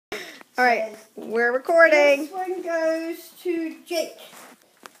All right, we're recording. This one goes to Jake.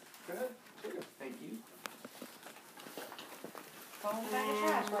 Go ahead. Thank you.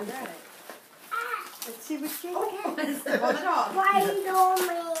 Let's see what Jake Right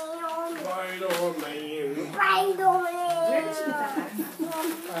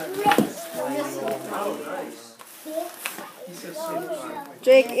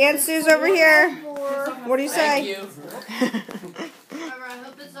Jake, Aunt Sue's over here. What do you say? Thank you. I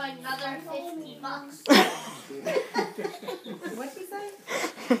hope it's like another $50. What'd he say?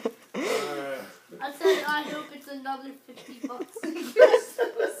 I said I hope it's another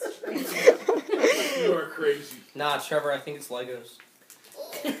 $50. You are crazy. Nah, Trevor, I think it's Legos.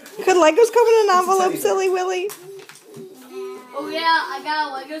 Could Legos come in an envelope, silly Willy? Oh yeah, I got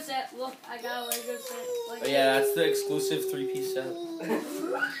a Lego set. Look, I got a Lego set. Oh yeah, that's the exclusive 3-piece set.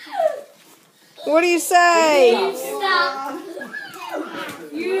 What do you say? Stop.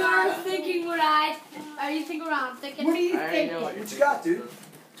 You are thinking what I. Are you thinking what I'm thinking? What do you I already think? know What what you got, dude?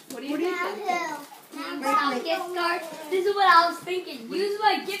 What do you think? Stop gift card. This is what I was thinking. Use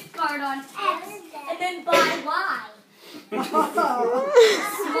my gift card on X and then buy Y.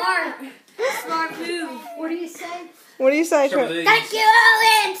 Smart move. What do you say? What do you say, Trevor, Trevor? Thank you,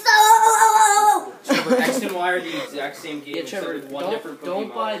 Enzo. Trevor, X and Y are the exact same game. Yeah, Trevor, except with one different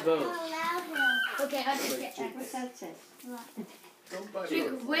don't Pokemon. buy both. Okay, I'll just get that. What's that say? Jake,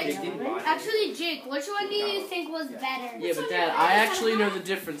 actually, Jake, which one do you think was better? Yeah, but Dad, I actually know the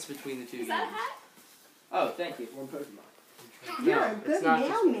difference between the two games. Oh, thank you. One Pokemon. You're a it's good not just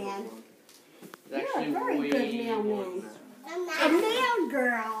mailman. It's You're a actually very way good more mailman. than that. A mail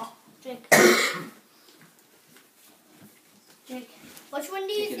girl. Jake. Jake, which one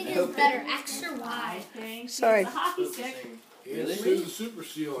do you think is better, X or Y? Sorry. Hockey stick. Really? The super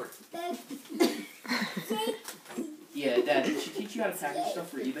sealer. Yeah, Dad, did she teach you how to package stuff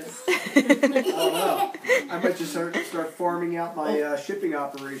for eBay? Oh, I might just start farming out my shipping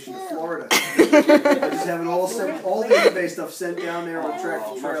operation to Florida. I just have it all the eBay stuff sent down there on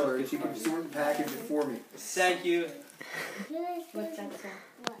tractor trailer, and she can sort and package it for me. Thank you. What's that say?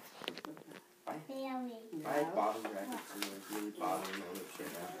 I had bottom brackets and like really bothering my lips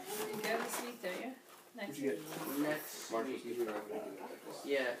right now. You go this week, don't you? Next What'd you week. Next Marcus, week. you don't have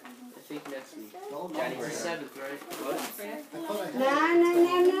Yeah, I think next week. January It's the 7th, right?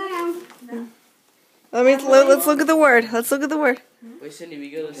 What? No. Let's look at the word. Let's look at the word. Wait, Cindy, we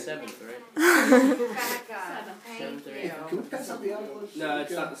go the 7th, right? 7th or 8th? Can we pass out the envelopes? No,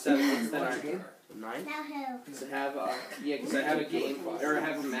 it's not the 7th, it's the 9th. The 9th? Because I have, because I have a game, or I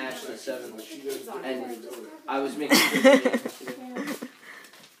have a match the 7th, and I was making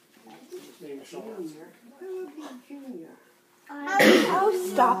Oh,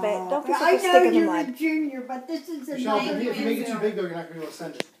 stop it. Don't put I such a know stick in the you're a mud. junior, but this is a Michelle, nice if you make it too big though, you're not going to be able to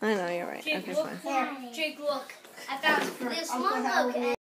send it. I know, you're right. Jake, Okay, look fine. there. Jake, look. I found this Uncle one. Howard. Look.